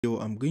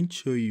I'm going to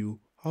show you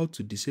how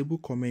to disable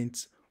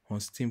comments on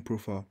Steam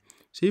profile.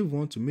 So if you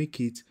want to make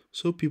it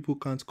so people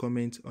can't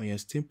comment on your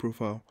Steam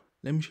profile,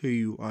 let me show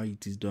you how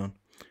it is done.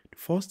 The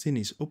first thing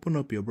is open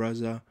up your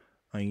browser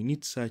and you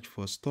need to search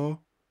for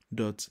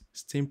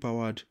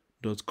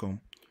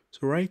store.steampowered.com.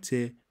 So right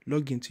here,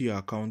 log into your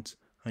account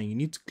and you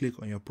need to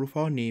click on your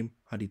profile name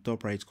at the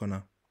top right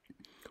corner.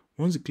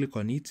 Once you click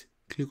on it,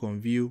 click on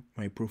view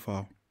my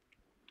profile.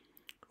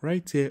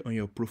 Right here on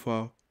your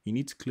profile, you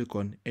need to click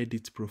on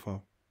edit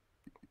profile.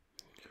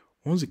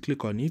 Once you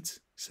click on it,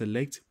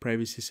 select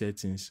privacy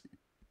settings.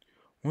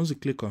 Once you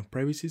click on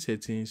privacy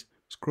settings,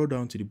 scroll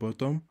down to the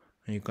bottom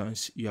and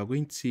you are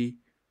going to see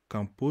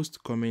can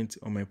post comment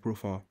on my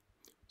profile.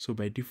 So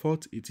by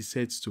default, it is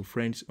set to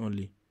friends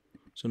only.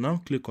 So now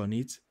click on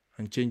it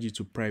and change it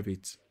to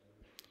private.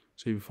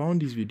 So if you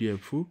found this video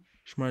helpful,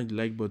 smash the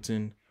like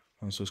button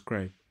and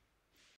subscribe.